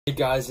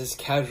It's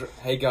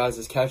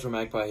Casual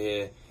Magpie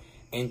here,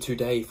 and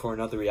today for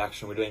another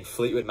reaction, we're doing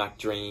Fleetwood Mac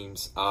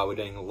Dreams. We're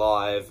doing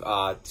live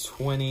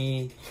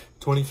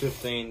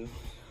 2015.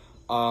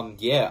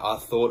 Yeah, I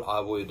thought I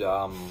would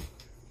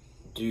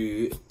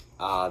do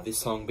this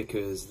song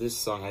because this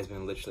song has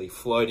been literally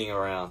floating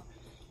around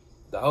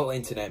the whole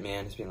internet,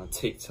 man. It's been on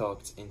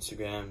TikTok, it's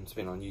Instagram, it's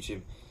been on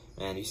YouTube,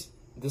 man.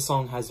 This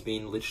song has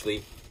been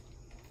literally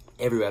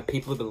everywhere.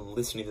 People have been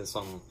listening to the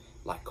song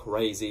like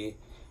crazy.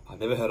 I've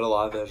never heard a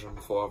live version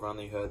before. I've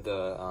only heard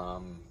the,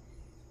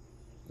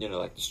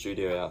 like the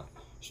studio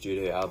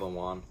album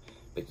one.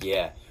 But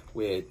yeah,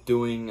 we're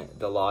doing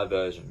the live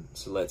version.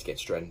 So let's get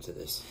straight into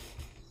this.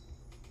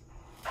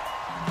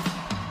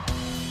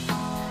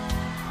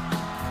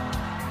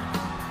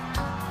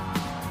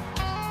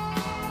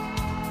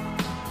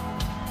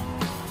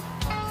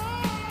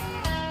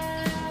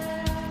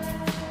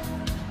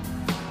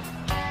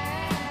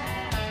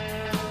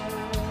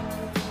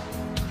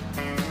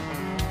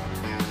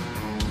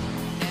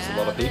 A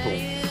lot of people.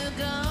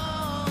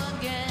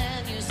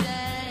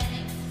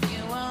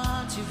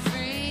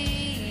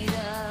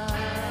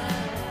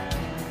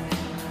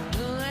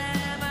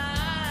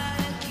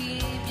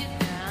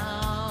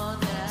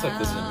 It's like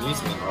there's an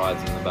amusement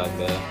rides in the back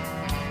there.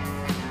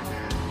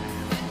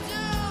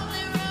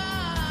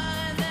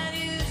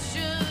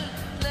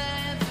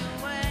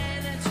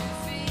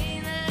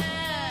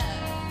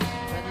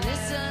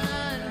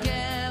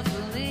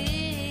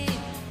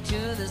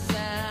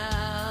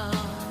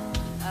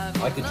 I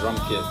like the drum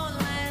kit.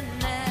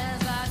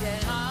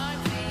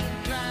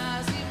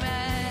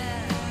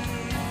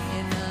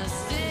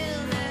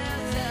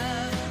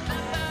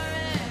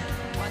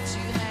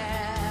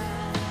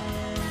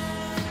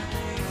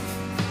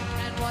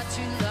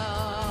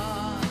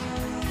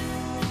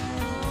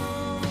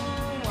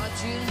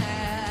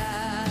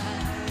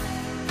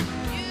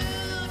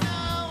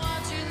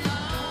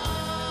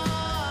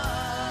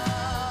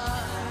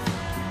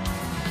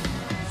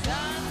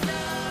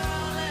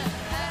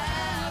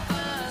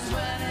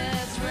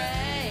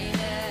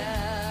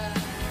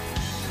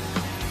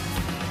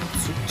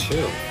 Super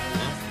chill.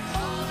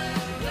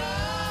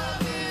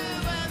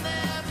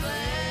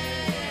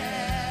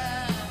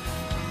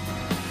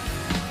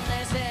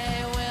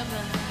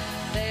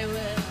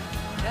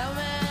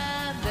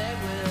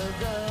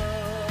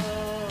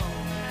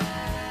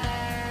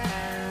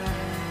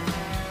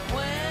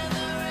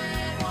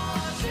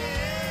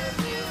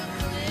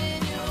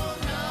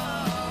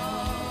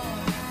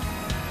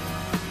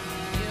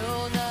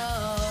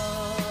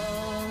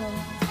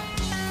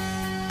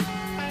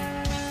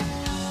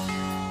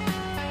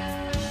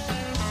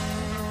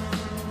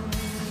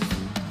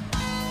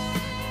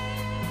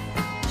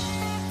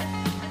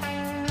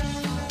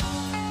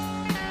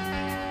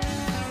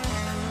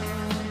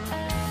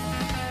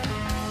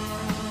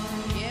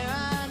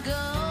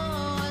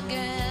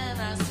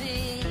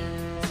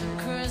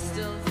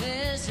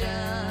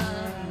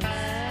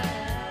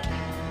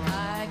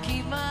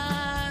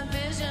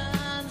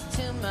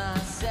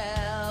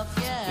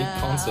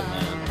 Concert,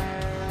 man.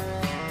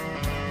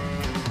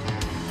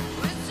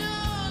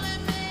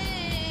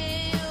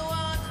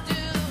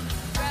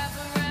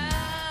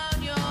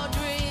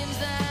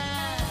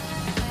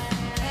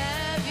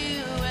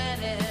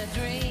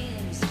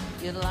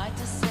 Like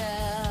to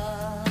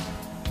sell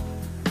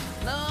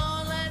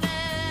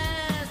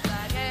loneliness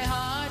like a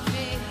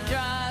heartbeat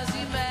drives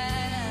you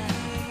mad.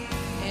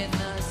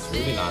 It's a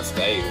really nice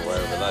day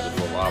wherever that is,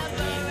 all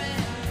afternoon.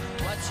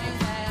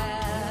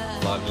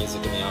 Live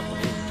music in the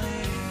afternoon.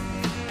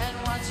 And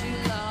what you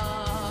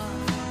love,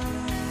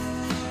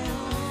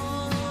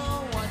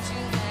 what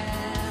you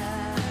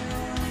have,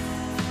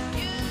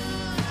 you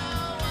know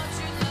what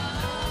you love.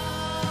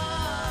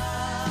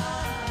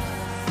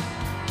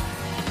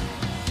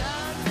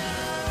 Thunder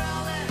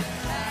rolling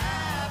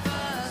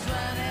happens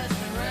when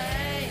it's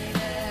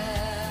raining.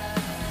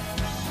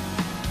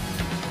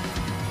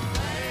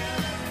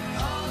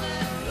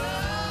 Only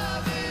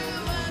love you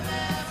when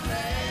they're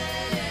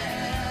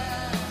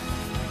playing.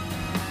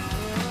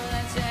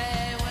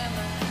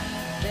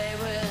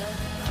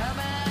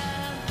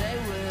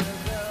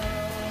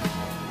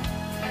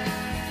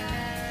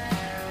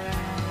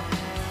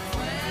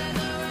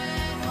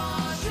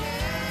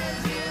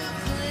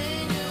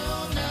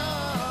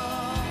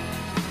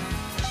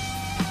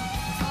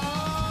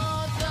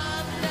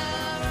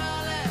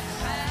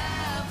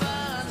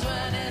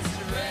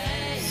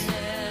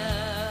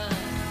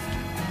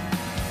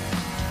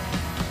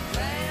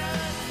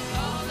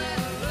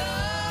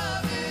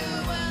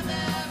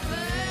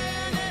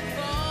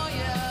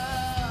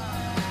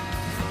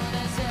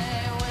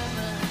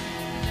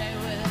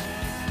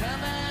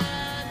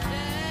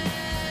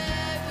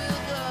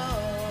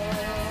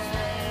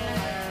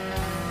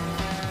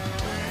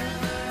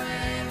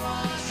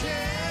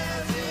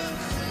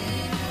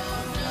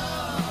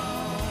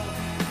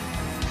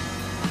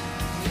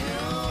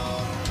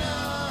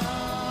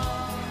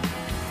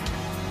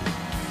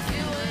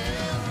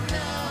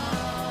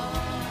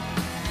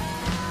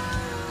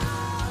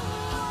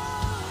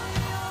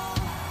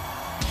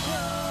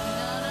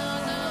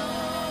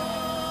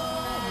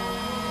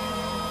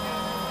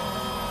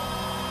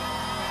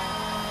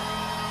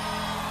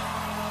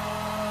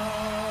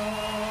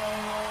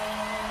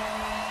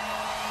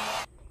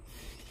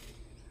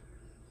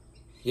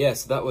 Yeah,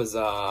 so that was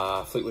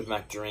Fleetwood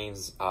Mac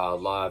Dreams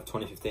live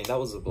 2015. That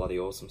was a bloody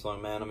awesome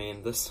song, man. I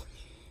mean, the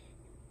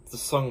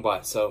song by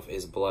itself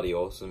is bloody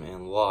awesome,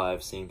 and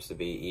live seems to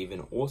be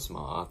even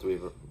awesomer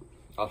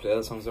after the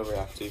other songs I've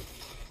reacted to.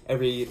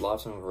 Every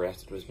live song I've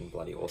reacted to has been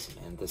bloody awesome,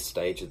 and the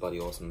stage is bloody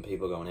awesome.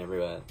 People going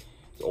everywhere.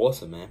 It's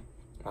awesome, man.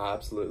 I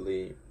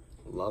absolutely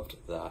loved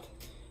that.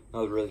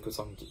 Another really good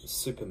song,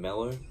 super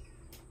mellow,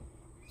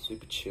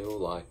 super chill.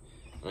 Like,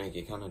 I think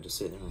you kind of just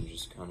sit there and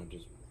just kind of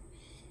just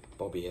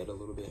bob your head a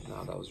little bit.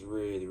 No, that was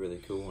really,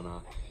 really cool, and I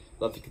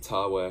love the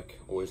guitar work.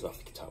 Always love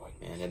the guitar work,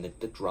 man. And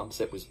the drum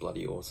set was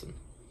bloody awesome.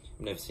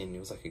 I've never seen it.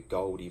 Was like a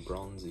goldy,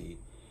 bronzy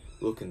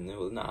looking. It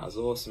was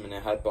awesome. And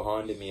it had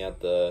behind him, he had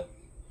the,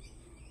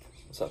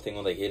 what's that thing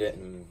when they hit it,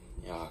 and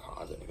yeah, I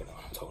don't even know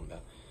what I'm talking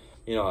about.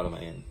 You know what I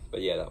mean?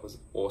 But yeah, that was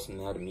awesome.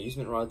 They had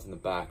amusement rides in the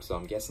back, so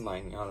I'm guessing,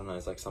 like, I don't know,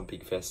 it's like some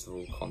big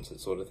festival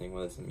concert sort of thing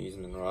where there's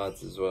amusement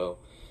rides as well.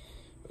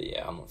 But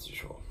yeah, I'm not too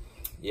sure.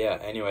 Yeah,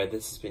 anyway,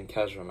 this has been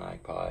Casual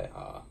Magpie.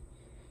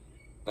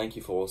 Thank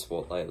you for all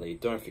support lately.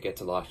 Don't forget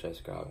to like, share,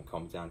 subscribe, and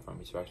comment down for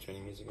me to react to any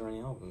music or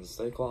any albums.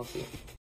 Stay classy.